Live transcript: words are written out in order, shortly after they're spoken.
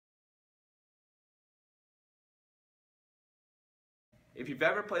If you've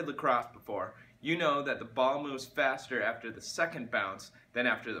ever played lacrosse before, you know that the ball moves faster after the second bounce than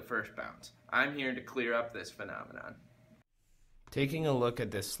after the first bounce. I'm here to clear up this phenomenon. Taking a look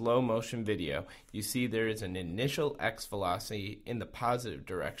at this slow motion video, you see there is an initial x velocity in the positive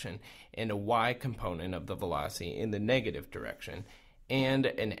direction and a y component of the velocity in the negative direction, and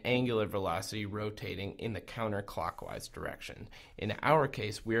an angular velocity rotating in the counterclockwise direction. In our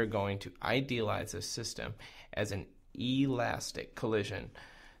case, we are going to idealize this system as an elastic collision,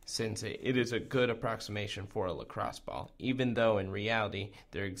 since it is a good approximation for a lacrosse ball, even though in reality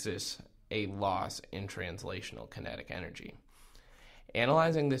there exists a loss in translational kinetic energy.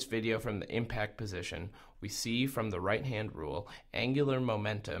 Analyzing this video from the impact position, we see from the right-hand rule, angular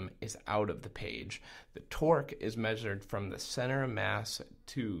momentum is out of the page. The torque is measured from the center of mass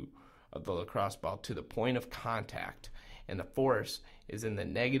of the lacrosse ball to the point of contact, and the force is in the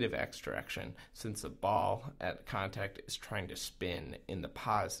negative x direction, since the ball at contact is trying to spin in the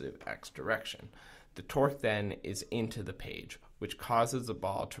positive x direction. The torque then is into the page, which causes the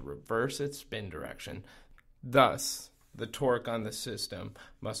ball to reverse its spin direction. Thus, the torque on the system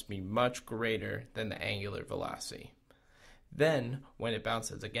must be much greater than the angular velocity. Then, when it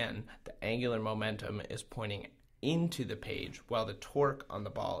bounces again, the angular momentum is pointing into the page, while the torque on the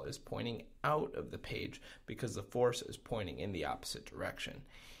ball is pointing out of the page because the force is pointing in the opposite direction.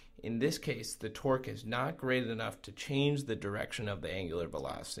 In this case, the torque is not great enough to change the direction of the angular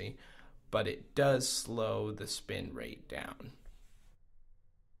velocity, but it does slow the spin rate down.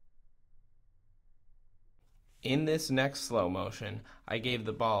 In this next slow motion, I gave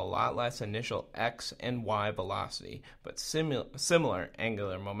the ball a lot less initial x and y velocity, but similar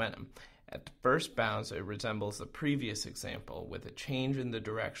angular momentum. At the first bounce, it resembles the previous example with a change in the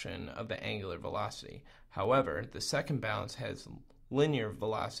direction of the angular velocity. However, the second bounce has linear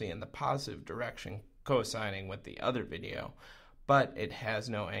velocity in the positive direction, coinciding with the other video, but it has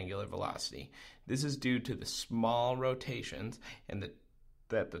no angular velocity. This is due to the small rotations and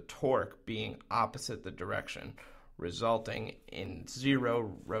that the torque being opposite the direction, resulting in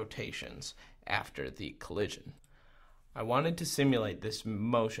 0 rotations after the collision. I wanted to simulate this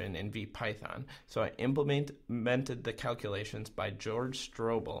motion in VPython, so I implemented the calculations by George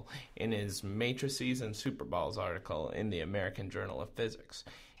Strobel in his Matrices and Superballs article in the American Journal of Physics.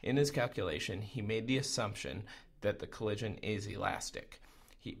 In his calculation, he made the assumption that the collision is elastic.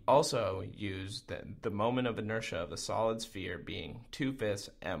 He also used the moment of inertia of a solid sphere being 2/5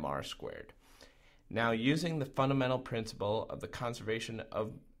 mr squared. Now, using the fundamental principle of the conservation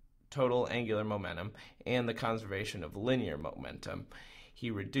of total angular momentum and the conservation of linear momentum,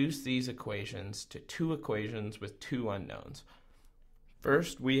 he reduced these equations to two equations with two unknowns.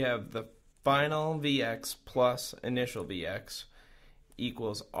 First, we have the final Vx plus initial Vx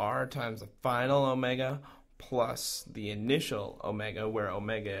equals r times the final omega plus the initial omega, where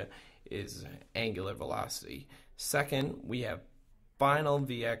omega is angular velocity. Second, we have final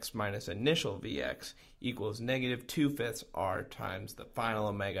Vx minus initial Vx equals negative 2/5 r times the final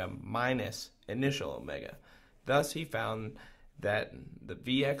omega minus initial omega. Thus, he found that the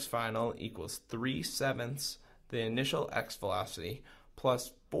Vx final equals 3/7 the initial x velocity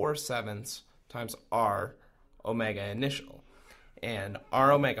plus 4/7 times r omega initial, and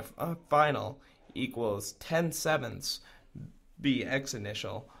r omega final equals 10/7 Vx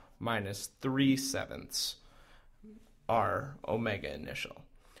initial minus 3/7 r omega initial.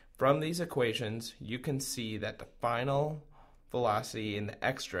 From these equations, you can see that the final velocity in the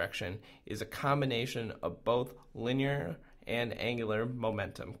x direction is a combination of both linear and angular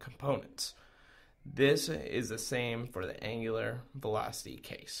momentum components. This is the same for the angular velocity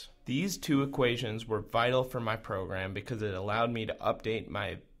case. These two equations were vital for my program because it allowed me to update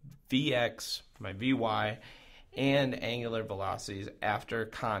my Vx, my Vy, and angular velocities after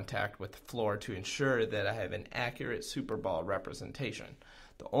contact with the floor to ensure that I have an accurate superball representation.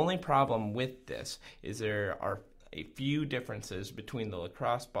 The only problem with this is there are a few differences between the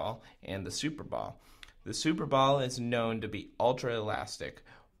lacrosse ball and the superball. The superball is known to be ultra-elastic,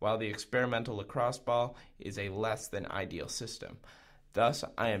 while the experimental lacrosse ball is a less than ideal system. Thus,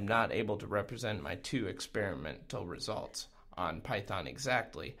 I am not able to represent my two experimental results on Python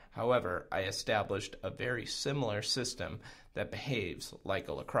exactly. However, I established a very similar system that behaves like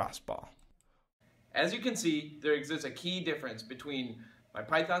a lacrosse ball. As you can see, there exists a key difference between my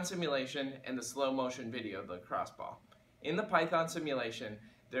Python simulation and the slow motion video of the lacrosse ball. In the Python simulation,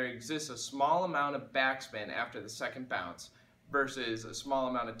 there exists a small amount of backspin after the second bounce versus a small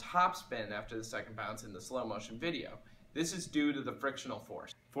amount of topspin after the second bounce in the slow motion video. This is due to the frictional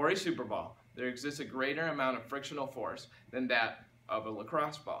force. For a superball, there exists a greater amount of frictional force than that of a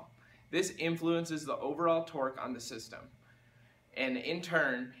lacrosse ball. This influences the overall torque on the system. and in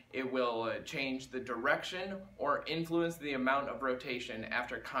turn it will change the direction or influence the amount of rotation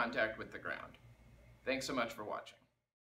after contact with the ground. Thanks so much for watching.